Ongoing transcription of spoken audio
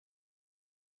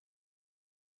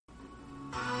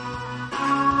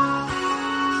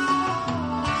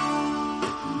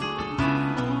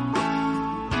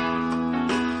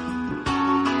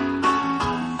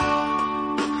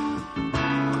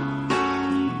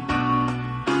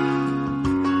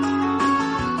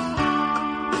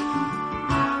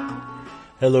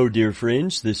Hello, dear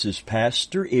friends. This is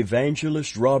Pastor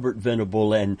Evangelist Robert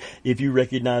Venable, and if you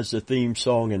recognize the theme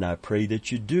song, and I pray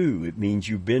that you do, it means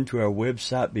you've been to our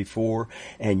website before,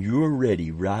 and you're ready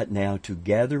right now to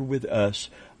gather with us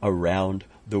around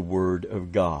the Word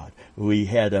of God. We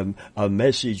had a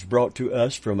message brought to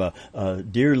us from a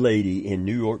dear lady in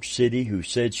New York City who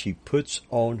said she puts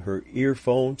on her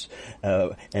earphones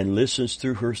and listens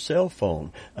through her cell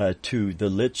phone to the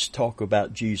Let's Talk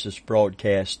About Jesus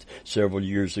broadcast several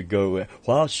years ago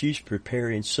while she's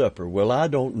preparing supper. Well, I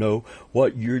don't know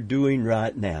what you're doing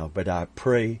right now, but I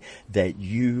pray that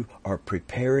you are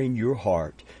preparing your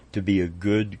heart to be a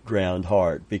good ground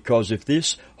heart, because if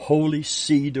this holy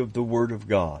seed of the Word of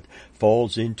God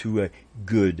falls into a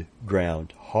good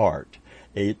ground heart,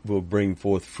 it will bring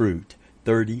forth fruit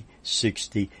 30,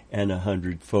 60, and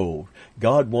 100-fold.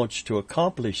 God wants to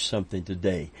accomplish something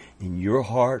today in your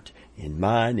heart, in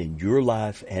mine, in your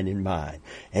life, and in mine.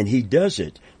 And He does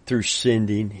it through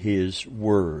sending His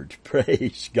Word.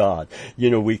 Praise God. You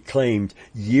know, we claimed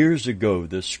years ago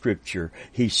the Scripture.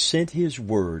 He sent His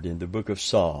Word in the book of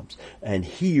Psalms and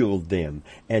healed them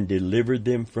and delivered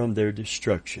them from their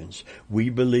destructions. We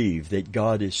believe that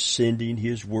God is sending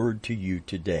His Word to you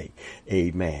today.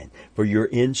 Amen. For your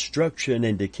instruction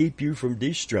and to keep you from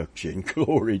destruction.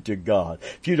 Glory to God.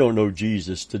 If you don't know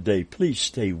Jesus today, please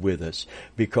stay with us,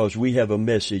 because we have a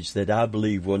message that I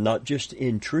believe will not just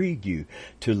intrigue you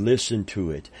to listen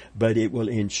to it, but it will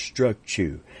instruct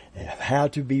you how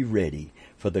to be ready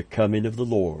for the coming of the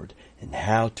Lord and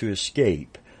how to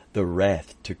escape the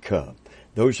wrath to come.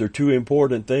 Those are two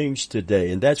important things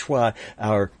today, and that's why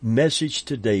our message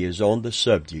today is on the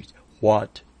subject,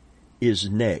 what is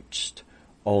next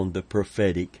on the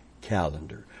prophetic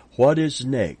calendar? What is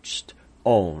next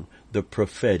on the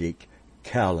prophetic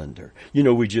calendar? You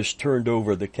know, we just turned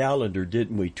over the calendar,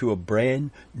 didn't we, to a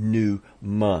brand new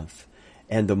month.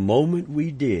 And the moment we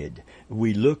did,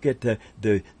 we look at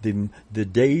the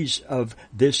days of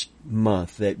this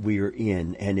month that we are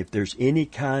in, and if there's any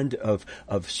kind of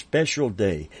special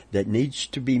day that needs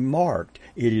to be marked,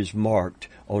 it is marked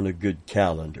on a good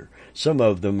calendar. Some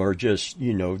of them are just,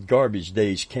 garbage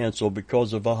days canceled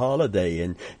because of a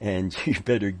holiday, and you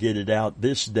better get it out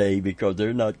this day because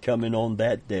they're not coming on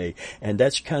that day. And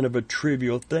that's kind of a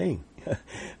trivial thing.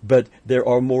 But there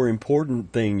are more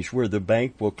important things where the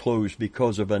bank will close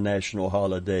because of a national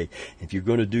holiday. If you're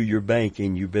going to do your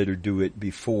banking, you better do it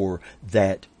before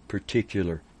that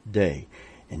particular day.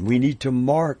 And we need to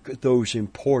mark those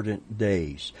important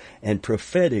days. And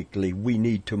prophetically, we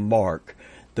need to mark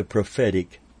the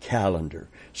prophetic calendar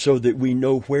so that we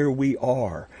know where we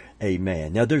are.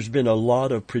 Amen. Now, there's been a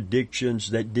lot of predictions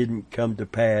that didn't come to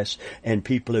pass, and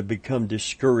people have become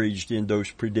discouraged in those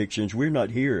predictions. We're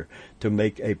not here to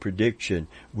make a prediction.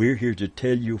 We're here to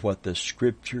tell you what the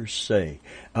Scriptures say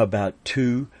about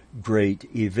two great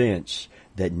events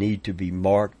that need to be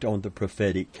marked on the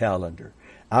prophetic calendar.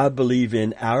 I believe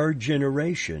in our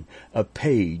generation, a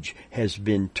page has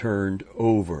been turned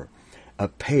over. A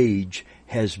page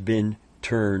has been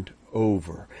turned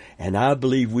over. And I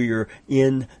believe we are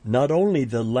in not only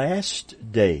the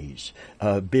last days,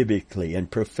 biblically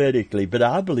and prophetically, but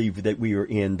I believe that we are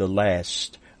in the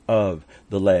last of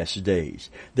the last days.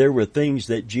 There were things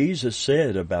that Jesus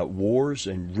said about wars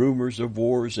and rumors of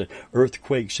wars and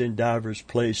earthquakes in divers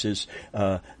places,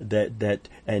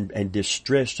 and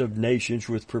distress of nations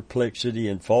with perplexity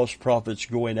and false prophets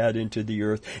going out into the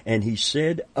earth. And He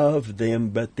said of them,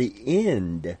 but the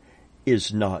end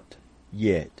is not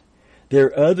yet. There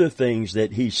are other things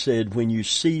that He said, when you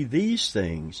see these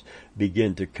things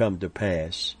begin to come to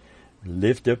pass,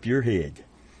 lift up your head.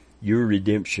 Your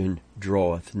redemption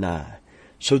draweth nigh.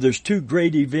 So there's two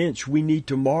great events we need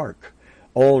to mark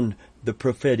on the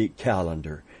prophetic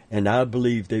calendar. And I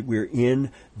believe that we're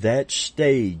in that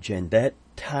stage and that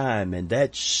time and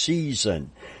that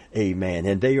season. Amen.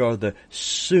 And they are the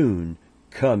soon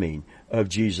coming of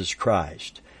Jesus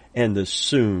Christ and the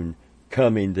soon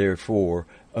coming, therefore,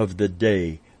 of the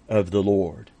day of the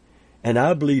Lord. And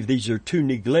I believe these are two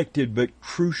neglected but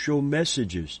crucial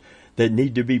messages that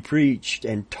need to be preached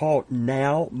and taught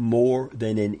now more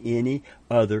than in any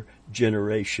other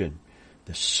generation.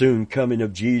 The soon coming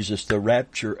of Jesus, the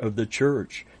rapture of the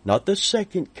church, not the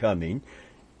second coming,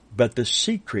 but the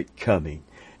secret coming.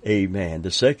 Amen.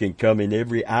 The second coming,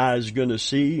 every eye is going to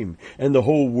see him, and the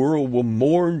whole world will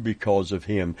mourn because of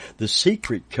him. The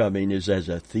secret coming is as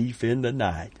a thief in the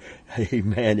night.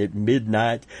 Amen. At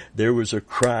midnight there was a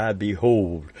cry,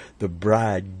 behold, the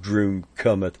bridegroom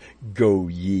cometh, go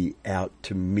ye out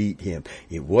to meet him.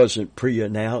 It wasn't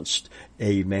pre-announced,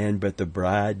 amen, but the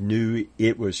bride knew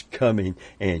it was coming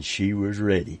and she was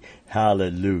ready.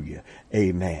 Hallelujah.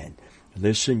 Amen.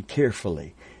 Listen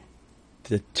carefully.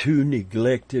 The two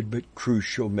neglected but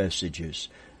crucial messages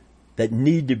that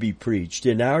need to be preached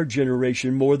in our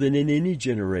generation more than in any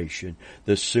generation.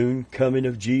 The soon coming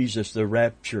of Jesus, the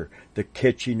rapture, the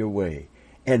catching away,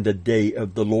 and the day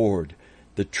of the Lord,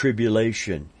 the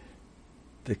tribulation,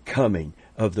 the coming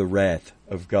of the wrath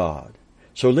of God.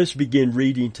 So let's begin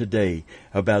reading today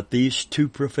about these two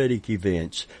prophetic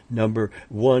events. Number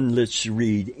one, let's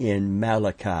read in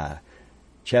Malachi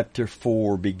chapter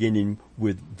 4, beginning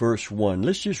with verse 1.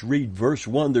 Let's just read verse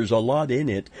 1. There's a lot in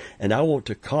it, and I want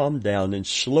to calm down and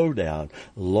slow down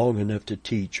long enough to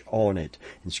teach on it.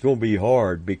 It's going to be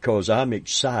hard because I'm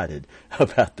excited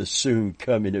about the soon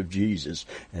coming of Jesus,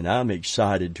 and I'm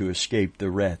excited to escape the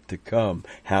wrath to come.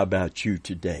 How about you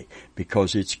today?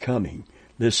 Because it's coming.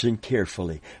 Listen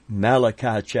carefully.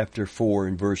 Malachi chapter 4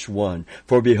 and verse 1.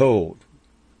 For behold,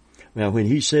 now, when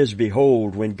he says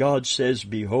behold, when God says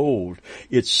behold,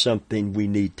 it's something we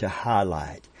need to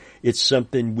highlight. It's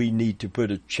something we need to put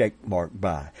a check mark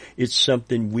by. It's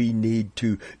something we need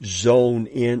to zone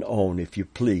in on, if you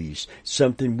please.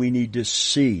 Something we need to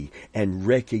see and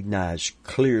recognize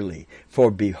clearly. For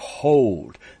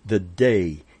behold, the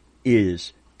day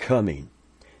is coming,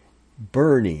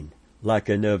 burning like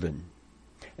an oven,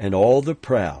 and all the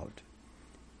proud,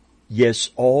 yes,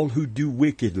 all who do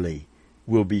wickedly,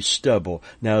 will be stubble.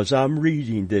 Now, as I'm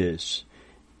reading this,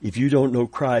 if you don't know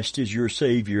Christ as your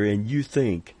Savior and you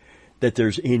think that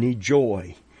there's any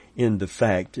joy in the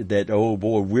fact that, oh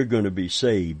boy, we're going to be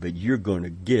saved, but you're going to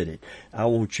get it, I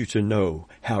want you to know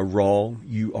how wrong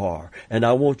you are. And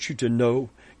I want you to know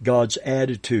God's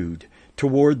attitude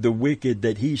toward the wicked,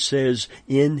 that he says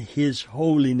in his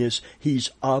holiness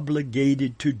he's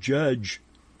obligated to judge.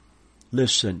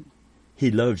 Listen,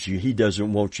 he loves you. He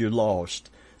doesn't want you lost.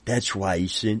 That's why he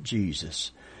sent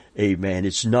Jesus. Amen.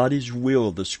 It's not his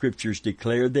will, the scriptures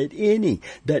declare,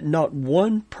 that not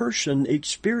one person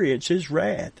experiences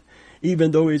wrath, even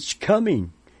though it's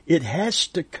coming. It has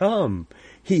to come.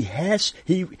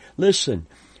 Listen,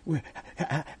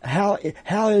 how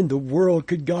in the world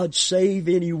could God save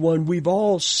anyone? We've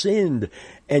all sinned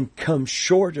and come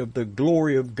short of the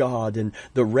glory of God, and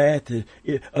the wrath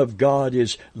of God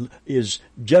is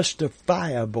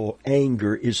justifiable.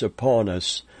 Anger is upon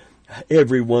us.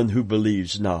 Everyone who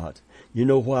believes not. You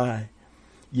know why?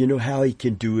 You know how he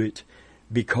can do it?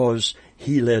 Because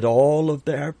he let all of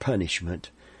their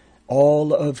punishment,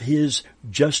 all of his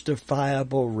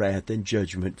justifiable wrath and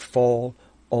judgment fall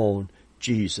on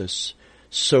Jesus,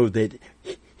 so that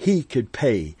he could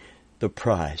pay the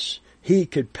price. He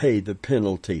could pay the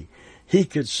penalty. He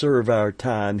could serve our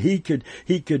time. He could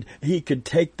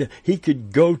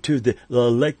go to the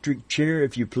electric chair,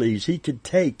 if you please. He could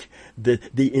take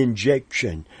the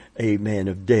injection, amen,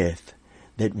 of death,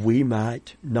 that we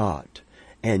might not,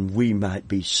 and we might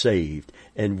be saved,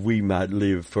 and we might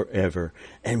live forever,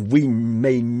 and we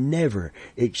may never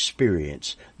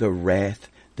experience the wrath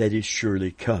that is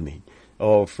surely coming.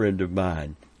 Oh, friend of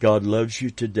mine, God loves you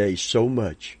today so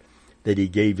much that he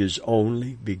gave his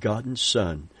only begotten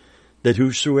Son, that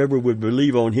whosoever would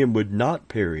believe on him would not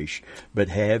perish, but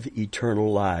have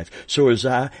eternal life. So as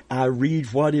I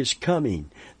read what is coming,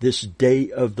 this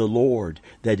day of the Lord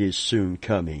that is soon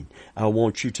coming, I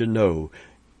want you to know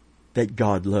that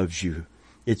God loves you.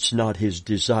 It's not his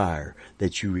desire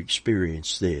that you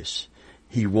experience this.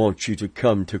 He wants you to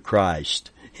come to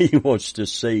Christ. He wants to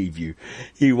save you.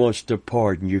 He wants to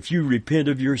pardon you. If you repent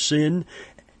of your sin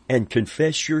and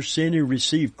confess your sin and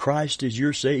receive Christ as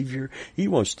your Savior, he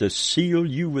wants to seal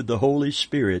you with the Holy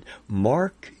Spirit,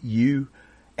 mark you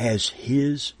as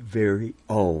his very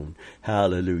own.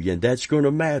 Hallelujah. And that's going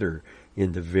to matter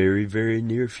in the very, very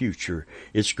near future.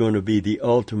 It's going to be the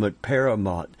ultimate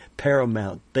paramount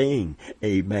thing.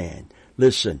 Amen.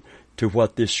 Listen to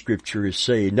what this scripture is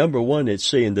saying. Number one, it's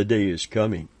saying the day is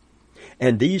coming.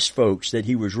 And these folks that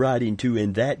he was writing to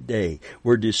in that day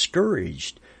were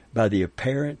discouraged by the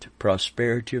apparent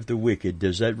prosperity of the wicked.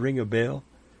 Does that ring a bell?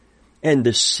 And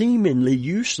the seemingly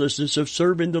uselessness of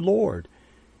serving the Lord.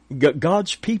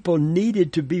 God's people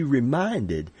needed to be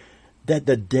reminded that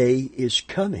the day is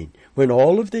coming when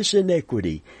all of this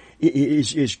inequity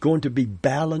is going to be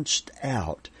balanced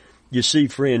out. You see,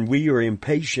 friend, we are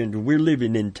impatient. We're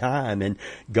living in time, and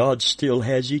God still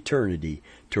has eternity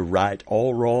to right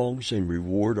all wrongs and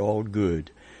reward all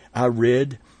good. I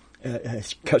read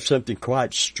something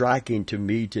quite striking to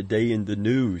me today in the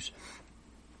news.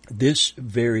 This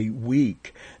very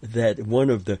week, that one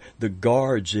of the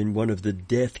guards in one of the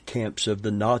death camps of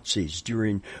the Nazis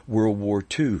during World War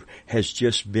II has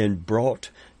just been brought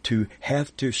to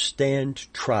have to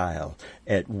stand trial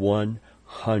at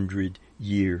 100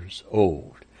 years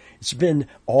old. It's been,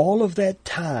 all of that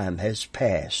time has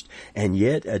passed, and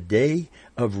yet a day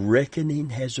of reckoning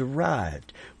has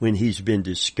arrived when he's been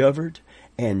discovered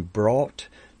and brought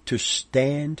to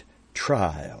stand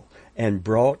trial and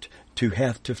brought to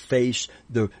have to face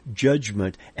the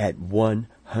judgment at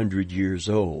 100 years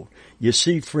old. You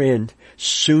see, friend,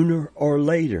 sooner or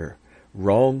later,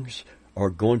 wrongs are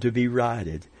going to be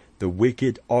righted. The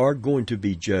wicked are going to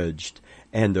be judged,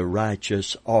 and the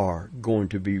righteous are going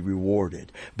to be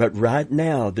rewarded. But right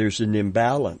now, there's an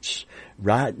imbalance.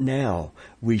 Right now,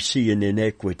 we see an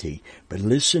inequity. But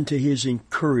listen to his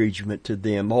encouragement to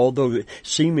them. Although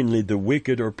seemingly the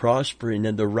wicked are prospering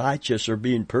and the righteous are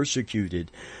being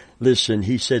persecuted, listen,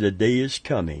 he said, a day is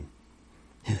coming.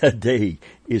 A day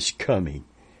is coming.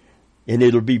 And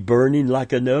it'll be burning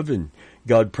like an oven.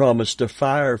 God promised a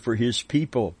fire for his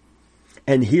people.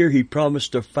 And here he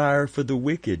promised a fire for the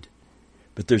wicked.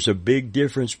 But there's a big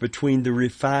difference between the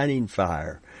refining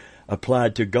fire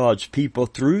applied to God's people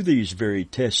through these very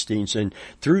testings and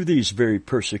through these very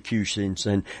persecutions,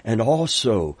 and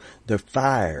also the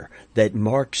fire that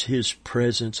marks his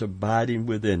presence abiding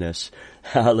within us.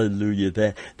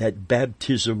 Hallelujah. That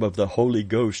baptism of the Holy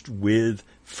Ghost with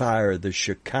fire, the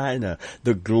Shekinah,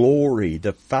 the glory,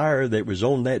 the fire that was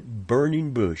on that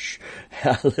burning bush.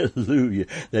 Hallelujah.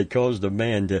 That caused a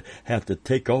man to have to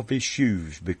take off his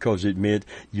shoes because it meant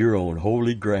you're on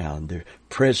holy ground. The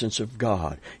presence of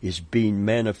God is being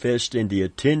manifest, and the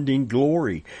attending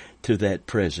glory to that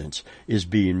presence is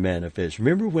being manifest.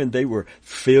 Remember when they were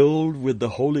filled with the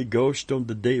Holy Ghost on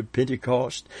the day of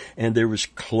Pentecost, and there was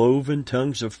cloven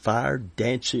tongues of fire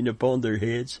dancing upon their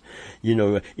heads? You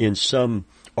know, in some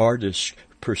artists'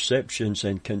 perceptions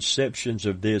and conceptions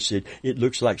of this, it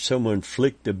looks like someone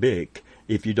flicked a Bic.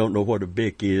 If you don't know what a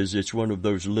Bic is, it's one of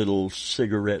those little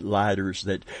cigarette lighters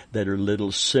that are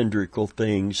little cylindrical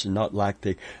things, not like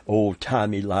the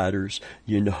old-timey lighters,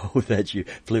 you know, that you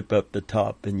flip up the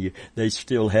top, and they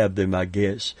still have them, I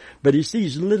guess. But it's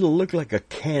these little, look like a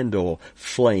candle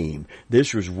flame.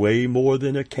 This was way more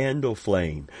than a candle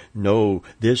flame. No,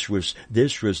 this was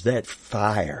that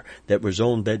fire that was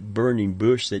on that burning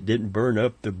bush that didn't burn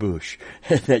up the bush,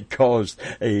 that caused,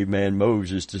 amen,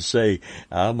 Moses to say,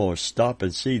 I'm going to stop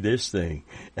and see this thing.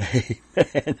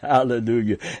 Amen.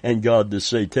 Hallelujah. And God to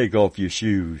say, take off your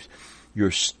shoes. You're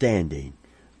standing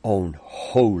on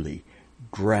holy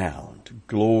ground.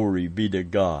 Glory be to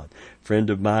God. Friend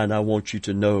of mine, I want you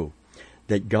to know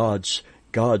that God's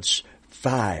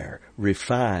fire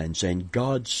refines, and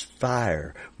God's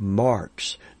fire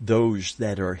marks those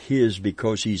that are his,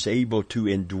 because he's able to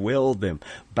indwell them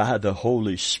by the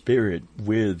Holy Spirit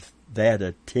with that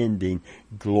attending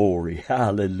glory.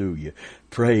 Hallelujah.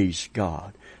 Praise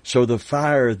God. So the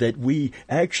fire that we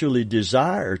actually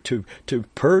desire to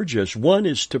purge us, one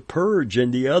is to purge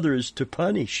and the other is to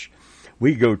punish.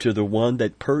 We go to the one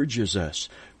that purges us.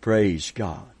 Praise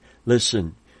God.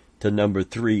 Listen to number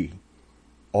 3.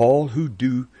 All who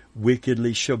do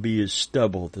wickedly shall be as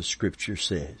stubble, the Scripture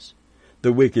says.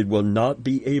 The wicked will not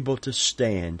be able to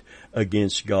stand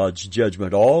against God's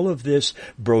judgment. All of this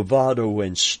bravado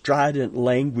and strident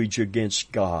language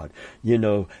against God. You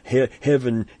know,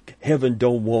 heaven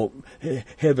don't want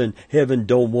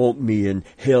me, and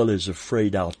hell is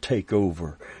afraid I'll take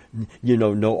over. You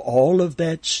know, no, all of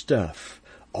that stuff,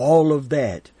 all of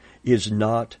that is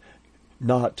not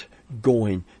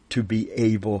going to be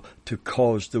able to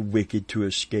cause the wicked to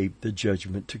escape the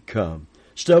judgment to come.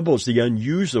 Stubble's the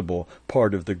unusable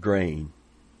part of the grain,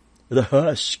 the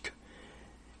husk,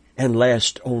 and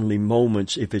lasts only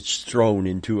moments if it's thrown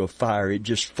into a fire. It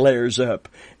just flares up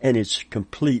and it's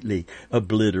completely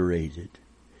obliterated.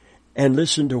 And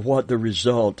listen to what the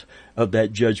result of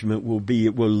that judgment will be.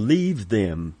 It will leave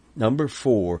them, number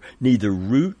 4, neither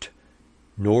root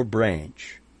nor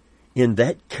branch. In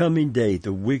that coming day,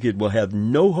 the wicked will have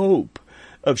no hope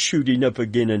of shooting up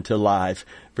again into life.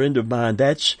 Friend of mine,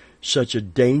 that's such a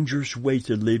dangerous way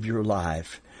to live your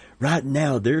life. Right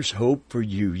now, there's hope for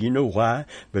you. You know why?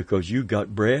 Because you've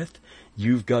got breath.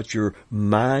 You've got your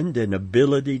mind and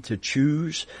ability to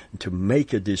choose, to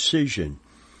make a decision.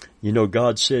 You know,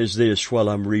 God says this while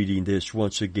I'm reading this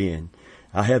once again.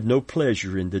 I have no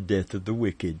pleasure in the death of the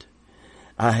wicked.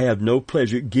 I have no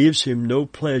pleasure. It gives him no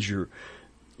pleasure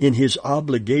in his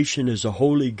obligation as a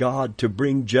holy God to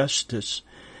bring justice.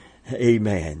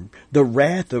 Amen. The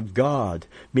wrath of God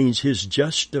means his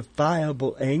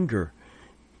justifiable anger.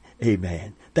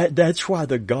 Amen. That's why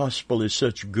the gospel is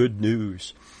such good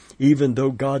news. Even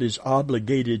though God is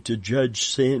obligated to judge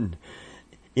sin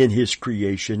in his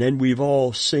creation, and we've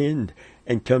all sinned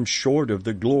and come short of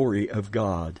the glory of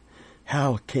God,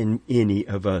 how can any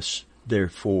of us,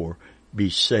 therefore, be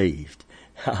saved?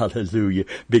 Hallelujah.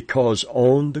 Because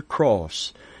on the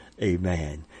cross,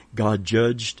 amen, God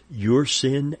judged your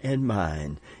sin and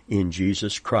mine in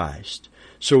Jesus Christ.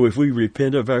 So if we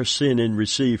repent of our sin and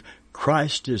receive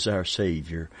Christ as our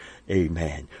Savior,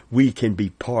 amen, we can be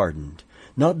pardoned.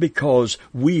 Not because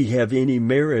we have any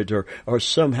merit or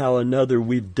somehow or another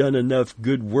we've done enough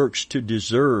good works to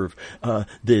deserve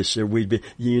this, or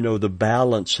the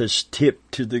balance has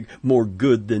tipped to the more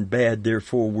good than bad,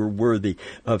 therefore we're worthy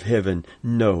of heaven.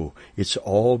 No, it's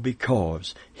all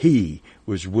because He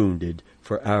was wounded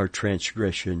for our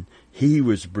transgression. He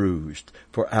was bruised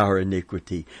for our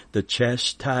iniquity. The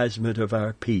chastisement of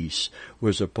our peace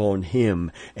was upon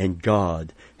Him, and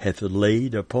God hath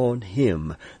laid upon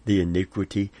Him the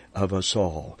iniquity of us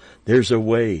all. There's a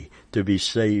way to be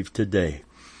saved today.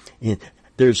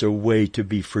 There's a way to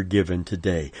be forgiven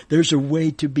today. There's a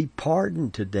way to be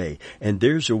pardoned today. And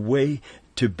there's a way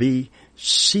to be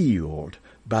sealed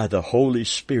by the Holy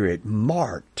Spirit,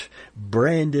 marked,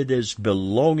 branded as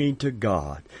belonging to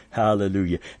God.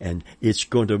 Hallelujah. And it's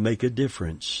going to make a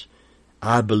difference,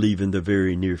 I believe, in the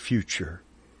very near future.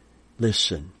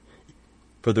 Listen,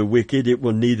 for the wicked it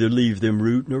will neither leave them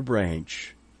root nor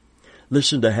branch.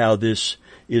 Listen to how this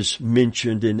is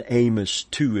mentioned in Amos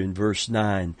 2 in verse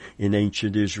 9 in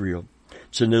ancient Israel.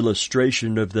 It's an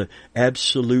illustration of the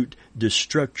absolute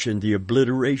destruction, the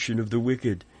obliteration of the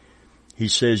wicked. He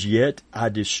says, Yet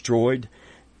destroyed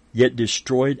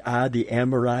I the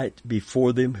Amorite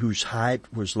before them, whose height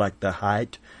was like the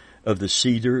height of the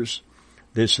cedars.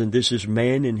 This is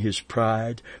man in his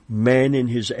pride, man in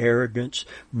his arrogance,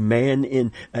 man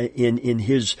in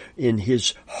his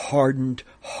hardened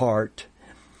heart.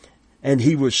 And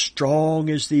he was strong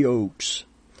as the oaks.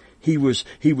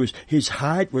 His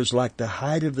height was like the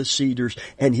height of the cedars,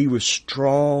 and he was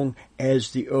strong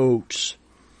as the oaks.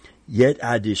 Yet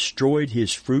I destroyed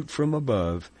his fruit from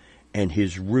above and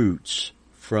his roots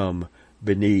from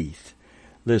beneath.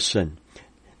 Listen,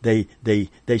 they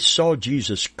saw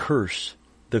Jesus curse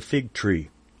the fig tree.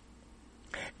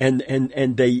 And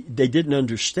they didn't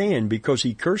understand, because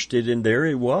he cursed it and there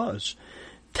it was.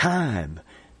 Time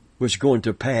was going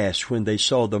to pass when they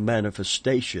saw the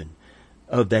manifestation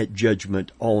of that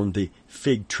judgment on the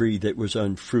fig tree that was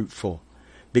unfruitful,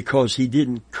 because he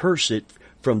didn't curse it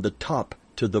from the top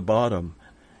to the bottom.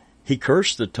 He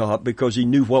cursed the top because he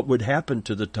knew what would happen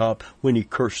to the top when he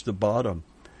cursed the bottom.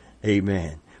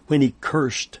 Amen. When he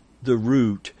cursed the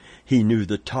root, he knew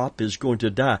the top is going to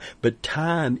die, but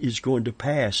time is going to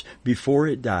pass before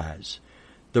it dies.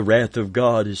 The wrath of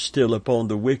God is still upon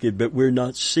the wicked, but we're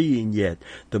not seeing yet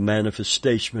the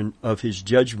manifestation of His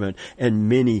judgment, and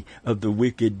many of the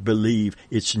wicked believe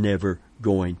it's never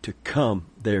going to come,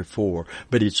 therefore,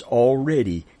 but it's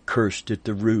already cursed at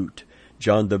the root.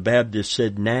 John the Baptist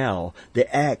said, now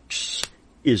the axe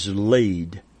is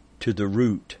laid to the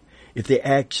root. If the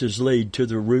axe is laid to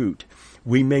the root,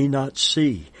 we may not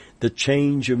see the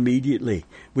change immediately.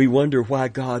 We wonder why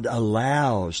God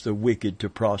allows the wicked to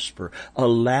prosper,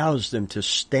 allows them to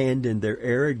stand in their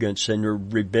arrogance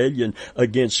and rebellion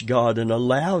against God, and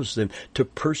allows them to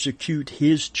persecute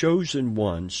His chosen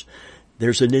ones.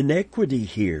 There's an inequity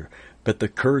here, but the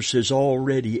curse is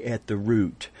already at the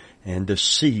root. And the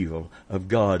seal of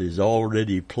God is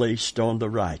already placed on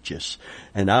the righteous.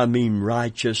 And I mean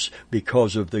righteous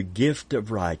because of the gift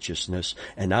of righteousness.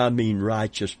 And I mean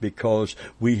righteous because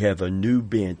we have a new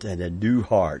bent and a new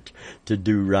heart to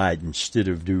do right instead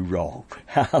of do wrong.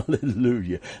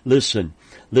 Hallelujah. Listen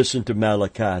to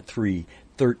Malachi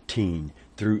 3:13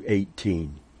 through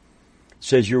 18. It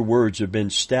says, Your words have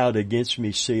been stout against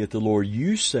me, saith the Lord.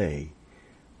 You say,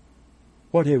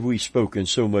 What have we spoken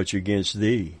so much against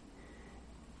thee?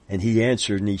 And he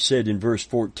answered, and he said in verse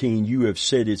 14, You have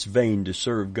said it's vain to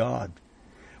serve God.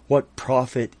 What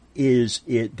profit is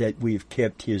it that we've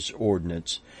kept His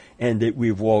ordinance, and that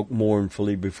we've walked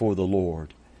mournfully before the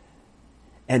Lord?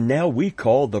 And now we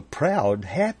call the proud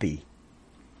happy.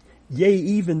 Yea,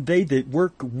 even they that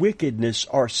work wickedness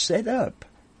are set up.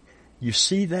 You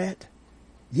see that?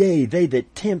 Yea, they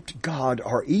that tempt God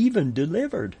are even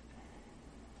delivered.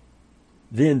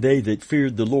 Then they that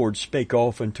feared the Lord spake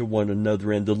often to one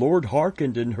another, and the Lord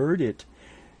hearkened and heard it.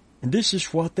 And this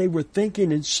is what they were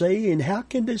thinking and saying. How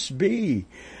can this be?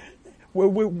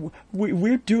 Well,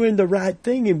 we're doing the right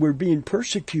thing and we're being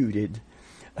persecuted.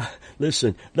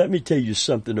 Listen, let me tell you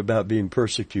something about being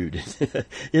persecuted.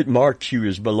 It marks you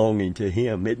as belonging to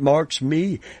Him. It marks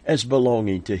me as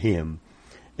belonging to Him.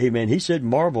 Amen. He said,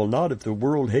 marvel not if the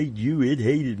world hate you. It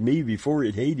hated me before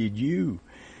it hated you.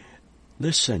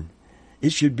 Listen,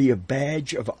 it should be a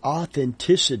badge of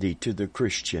authenticity to the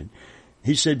Christian.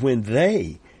 He said, when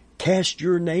they cast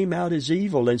your name out as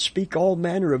evil and speak all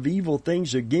manner of evil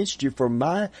things against you for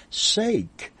my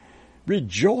sake,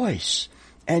 rejoice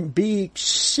and be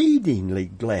exceedingly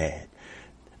glad.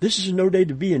 This is no day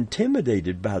to be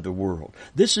intimidated by the world.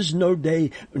 This is no day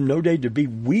to be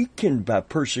weakened by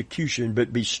persecution,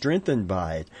 but be strengthened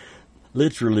by it.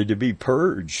 Literally to be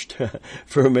purged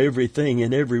from everything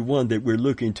and everyone that we're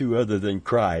looking to other than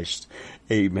Christ.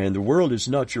 Amen. The world is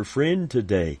not your friend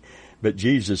today, but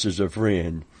Jesus is a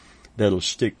friend that'll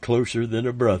stick closer than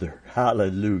a brother.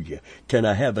 Hallelujah. Can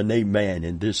I have an amen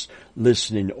in this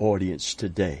listening audience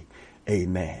today?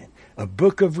 Amen. A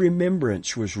book of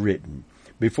remembrance was written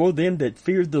before them that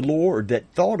feared the Lord,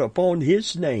 that thought upon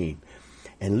His name.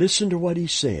 And listen to what He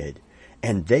said.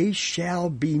 And they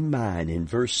shall be mine, in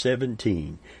verse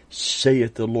 17,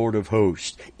 saith the Lord of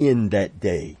hosts, in that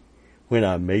day when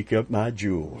I make up my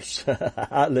jewels.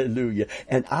 Hallelujah.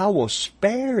 And I will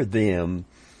spare them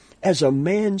as a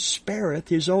man spareth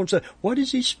his own son. What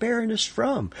is He sparing us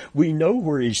from? We know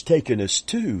where He's taken us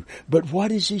to, but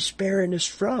what is He sparing us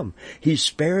from? He's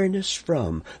sparing us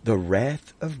from the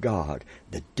wrath of God,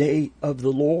 the day of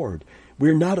the Lord.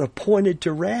 We're not appointed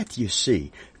to wrath, you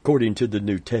see, according to the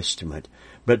New Testament,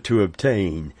 but to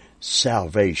obtain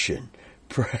salvation.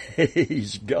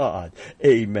 Praise God.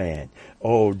 Amen.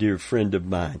 Oh, dear friend of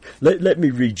mine. Let me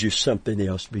read you something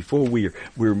else before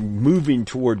we're moving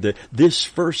toward this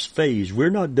first phase. We're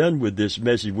not done with this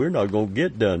message. We're not going to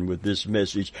get done with this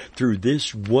message through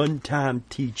this one-time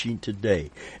teaching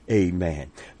today. Amen.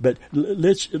 But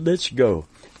let's go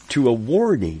to a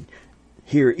warning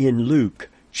here in Luke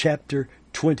chapter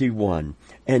 21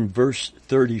 and verse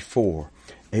 34.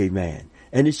 Amen.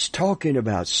 And it's talking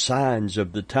about signs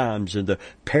of the times and the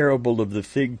parable of the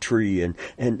fig tree. And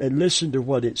listen to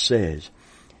what it says.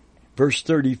 Verse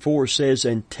 34 says,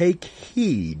 and take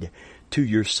heed to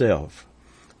yourself,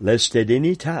 lest at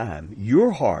any time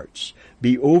your hearts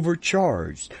be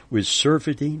overcharged with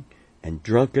surfeiting and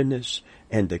drunkenness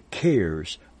and the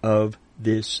cares of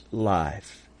this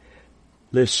life.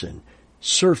 Listen,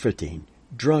 surfeiting,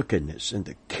 drunkenness, and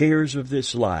the cares of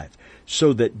this life,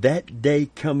 so that that day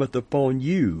cometh upon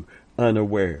you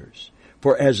unawares.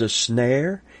 For as a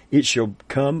snare it shall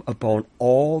come upon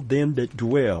all them that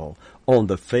dwell on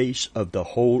the face of the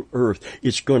whole earth.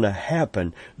 It's going to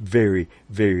happen very,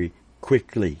 very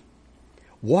quickly.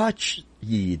 Watch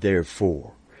ye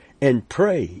therefore, and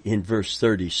pray, in verse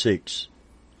 36,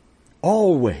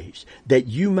 always that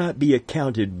you might be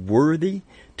accounted worthy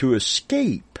to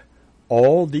escape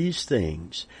all these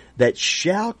things that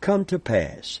shall come to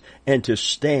pass, and to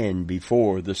stand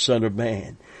before the Son of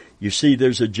Man. You see,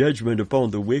 there's a judgment upon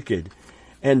the wicked,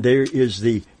 and there is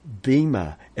the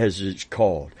bema, as it's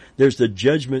called. There's the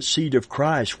judgment seat of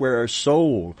Christ, where our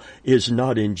soul is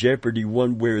not in jeopardy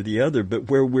one way or the other, but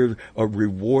where we're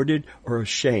rewarded or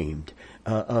ashamed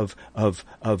of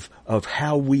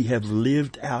how we have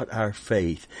lived out our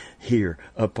faith here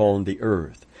upon the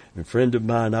earth. And friend of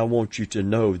mine, I want you to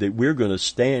know that we're going to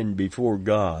stand before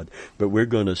God, but we're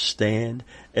going to stand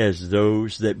as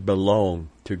those that belong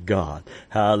to God.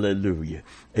 Hallelujah.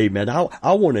 Amen.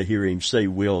 I want to hear Him say,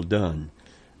 well done,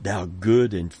 thou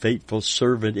good and faithful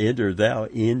servant, enter thou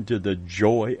into the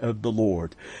joy of the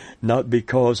Lord. Not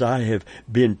because I have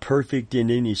been perfect in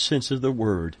any sense of the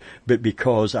word, but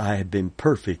because I have been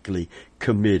perfectly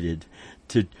committed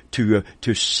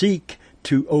to seek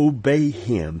to obey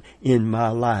Him in my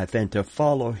life and to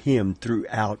follow Him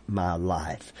throughout my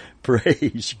life.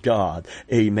 Praise God.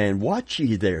 Amen. Watch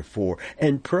ye therefore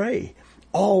and pray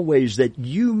always that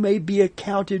you may be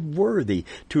accounted worthy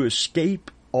to escape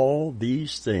all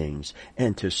these things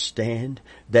and to stand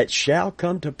that shall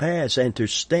come to pass and to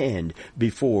stand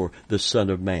before the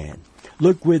Son of Man.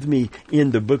 Look with me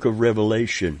in the book of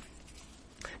Revelation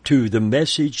to the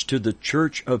message to the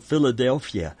church of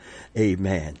Philadelphia.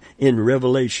 Amen. In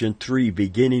Revelation 3,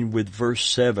 beginning with verse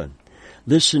 7.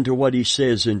 Listen to what he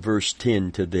says in verse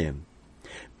 10 to them.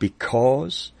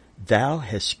 Because thou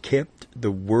hast kept the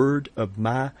word of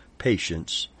my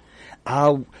patience,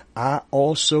 I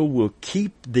also will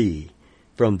keep thee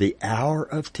from the hour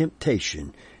of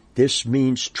temptation This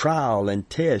means trial and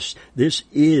test. This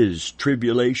is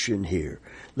tribulation here.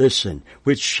 Listen,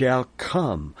 which shall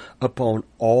come upon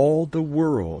all the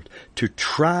world to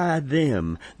try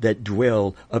them that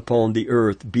dwell upon the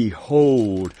earth.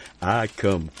 Behold, I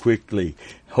come quickly.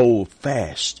 Hold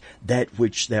fast that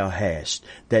which thou hast,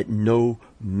 that no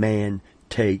man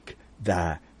take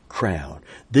thy crown.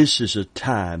 This is a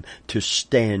time to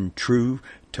stand true,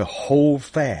 to hold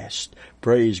fast.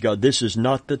 Praise God. This is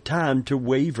not the time to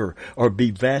waver or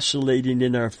be vacillating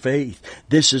in our faith.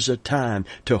 This is a time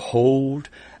to hold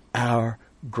our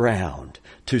ground,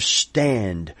 to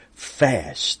stand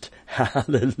fast.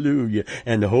 Hallelujah.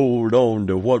 And hold on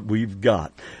to what we've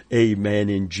got. Amen.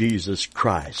 In Jesus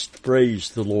Christ. Praise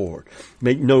the Lord.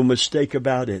 Make no mistake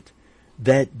about it.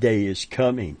 That day is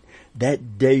coming.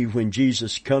 That day when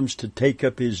Jesus comes to take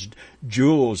up his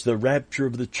jewels, the rapture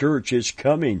of the church is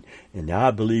coming. And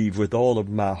I believe with all of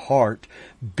my heart,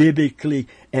 biblically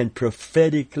and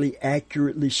prophetically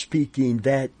accurately speaking,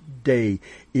 that day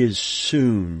is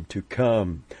soon to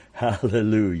come.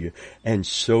 Hallelujah. And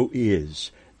so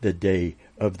is the day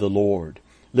of the Lord.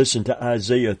 Listen to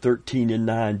Isaiah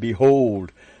 13:9.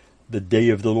 Behold, the day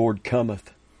of the Lord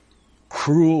cometh,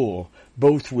 cruel,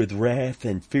 both with wrath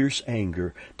and fierce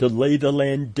anger, to lay the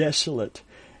land desolate,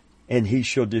 and he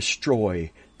shall destroy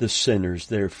the sinners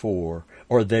therefore,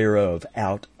 or thereof,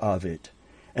 out of it.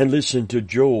 And listen to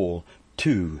Joel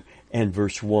 2 and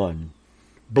verse 1.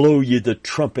 Blow ye the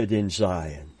trumpet in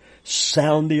Zion.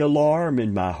 Sound the alarm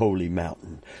in my holy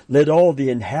mountain. Let all the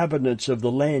inhabitants of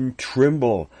the land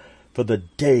tremble, for the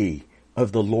day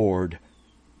of the Lord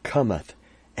cometh,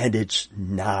 and it's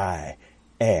nigh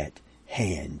at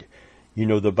hand. You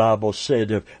know, the Bible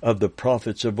said of the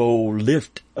prophets of old,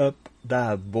 lift up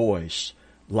thy voice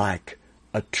like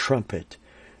a trumpet.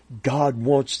 God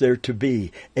wants there to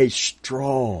be a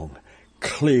strong,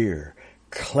 clear,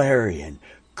 clarion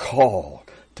call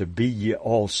to be ye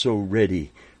also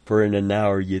ready. For in an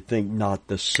hour ye think not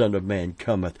the Son of Man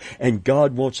cometh. And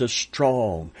God wants a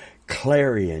strong,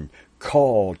 clarion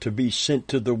call to be sent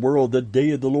to the world. The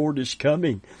day of the Lord is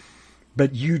coming.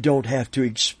 But you don't have to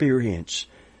experience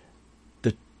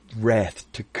the wrath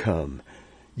to come.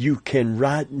 You can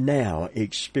right now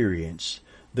experience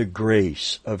the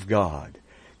grace of God.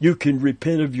 You can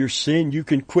repent of your sin. You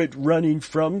can quit running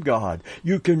from God.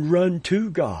 You can run to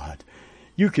God.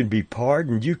 You can be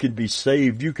pardoned. You can be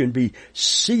saved. You can be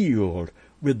sealed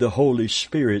with the Holy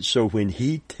Spirit. So when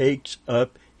He takes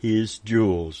up His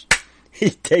jewels, He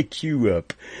takes you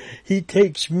up. He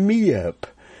takes me up.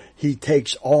 He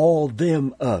takes all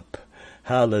them up.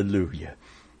 Hallelujah.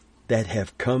 That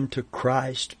have come to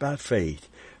Christ by faith,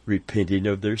 repenting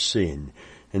of their sin,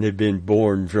 and have been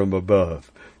born from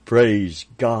above. Praise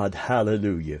God.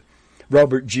 Hallelujah.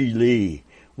 Robert G. Lee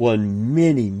won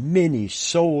many, many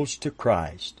souls to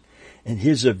Christ, and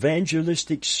his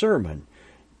evangelistic sermon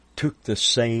took the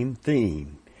same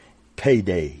theme: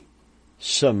 payday,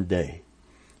 someday.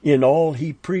 In all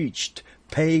he preached,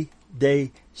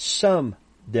 payday,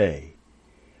 someday.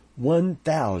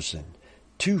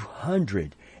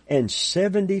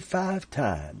 1,275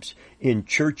 times in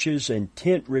churches and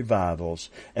tent revivals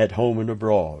at home and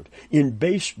abroad, in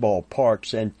baseball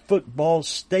parks and football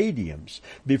stadiums,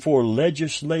 before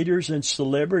legislators and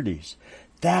celebrities.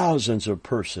 Thousands of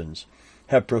persons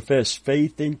have professed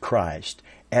faith in Christ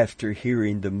after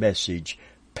hearing the message,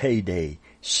 payday,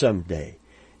 someday.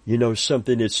 You know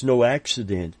something, it's no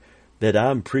accident that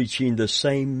I'm preaching the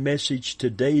same message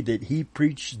today that he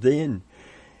preached then,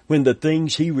 when the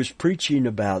things he was preaching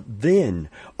about then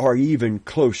are even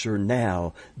closer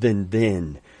now than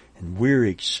then. And we're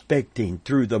expecting,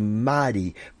 through the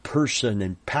mighty person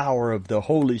and power of the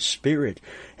Holy Spirit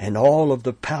and all of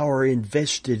the power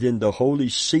invested in the holy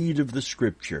seed of the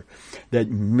Scripture, that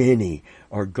many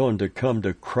are going to come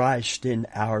to Christ in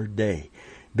our day.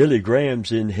 Billy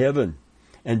Graham's in heaven.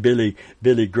 And Billy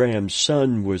Graham's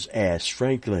son was asked,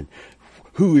 Franklin,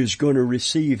 who is going to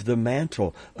receive the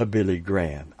mantle of Billy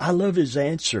Graham? I love his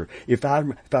answer. If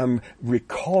I'm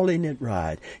recalling it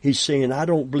right, he's saying, I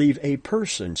don't believe a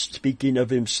person, speaking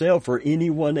of himself or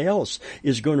anyone else,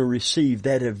 is going to receive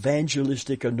that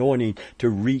evangelistic anointing to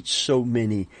reach so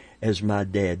many as my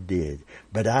dad did.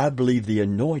 But I believe the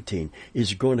anointing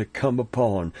is going to come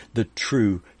upon the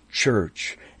true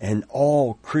church, and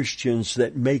all Christians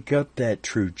that make up that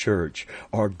true church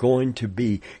are going to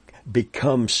be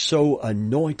become so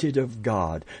anointed of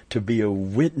God to be a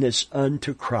witness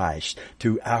unto Christ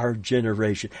to our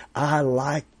generation. I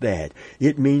like that.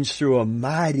 It means through a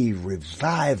mighty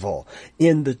revival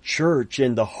in the church,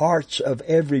 in the hearts of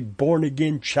every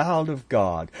born-again child of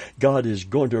God, God is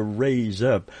going to raise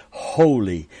up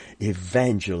holy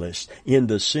evangelists in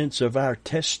the sense of our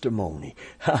testimony.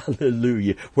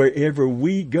 Hallelujah. Wherever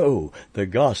we go, the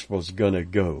gospel's going to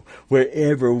go.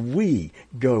 Wherever we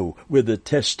go with a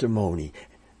testimony,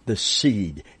 the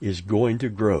seed is going to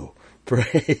grow.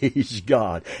 Praise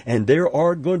God. And there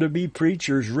are going to be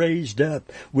preachers raised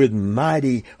up with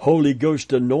mighty Holy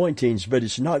Ghost anointings, but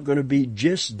it's not going to be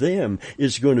just them.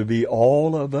 It's going to be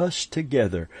all of us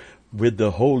together with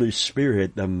the Holy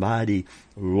Spirit, the mighty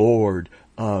Lord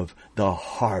of the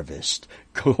harvest.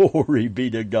 Glory be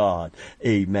to God.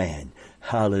 Amen.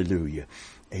 Hallelujah.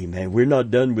 Amen. We're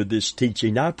not done with this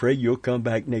teaching. I pray you'll come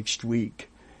back next week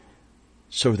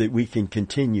so that we can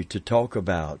continue to talk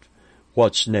about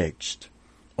what's next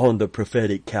on the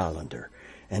prophetic calendar.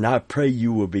 And I pray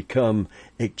you will become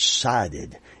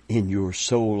excited in your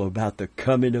soul about the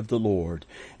coming of the Lord.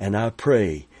 And I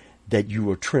pray that you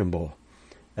will tremble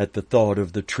at the thought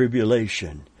of the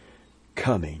tribulation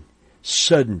coming,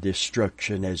 sudden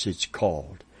destruction as it's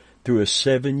called, through a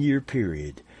 7-year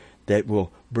period that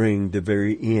will bring the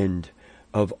very end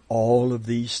of all of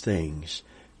these things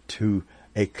to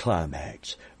a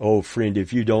climax. Oh, friend,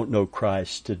 if you don't know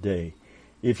Christ today,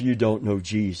 if you don't know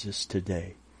Jesus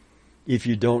today, if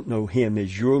you don't know Him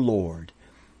as your Lord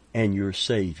and your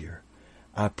Savior,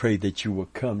 I pray that you will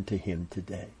come to Him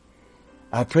today.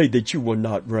 I pray that you will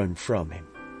not run from Him,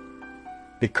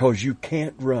 because you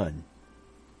can't run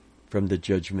from the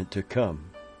judgment to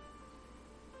come.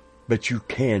 But you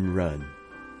can run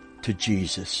to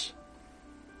Jesus.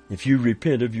 If you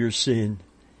repent of your sin,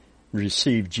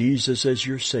 receive Jesus as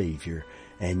your Savior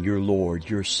and your Lord,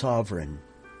 your Sovereign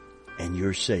and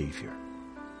your Savior,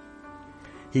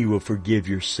 He will forgive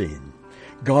your sin.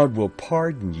 God will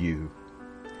pardon you.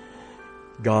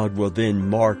 God will then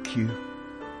mark you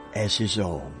as His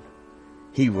own.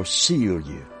 He will seal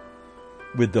you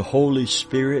with the Holy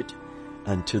Spirit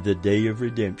unto the day of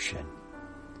redemption.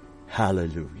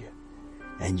 Hallelujah.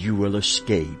 And you will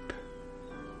escape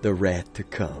the wrath to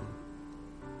come.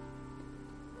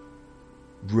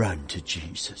 Run to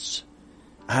Jesus.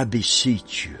 I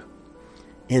beseech you,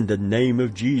 in the name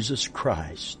of Jesus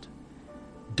Christ,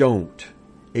 don't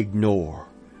ignore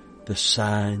the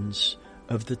signs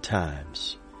of the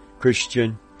times.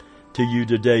 Christian, to you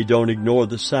today, don't ignore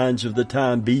the signs of the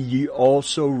time. Be ye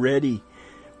also ready.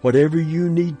 Whatever you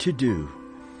need to do,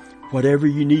 whatever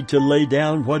you need to lay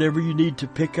down, whatever you need to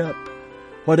pick up,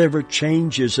 whatever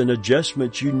changes and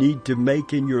adjustments you need to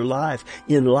make in your life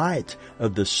in light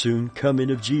of the soon coming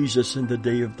of Jesus and the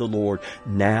day of the Lord.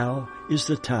 Now is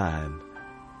the time.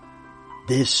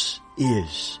 This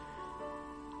is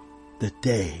the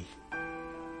day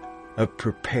of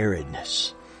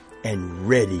preparedness and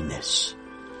readiness.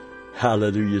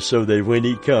 Hallelujah. So that when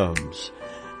He comes,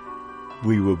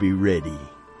 we will be ready.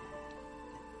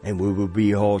 And we will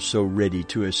be also ready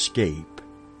to escape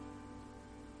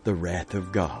the wrath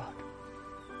of God.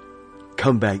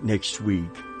 Come back next week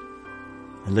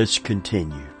and let's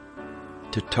continue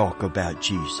to talk about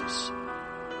Jesus.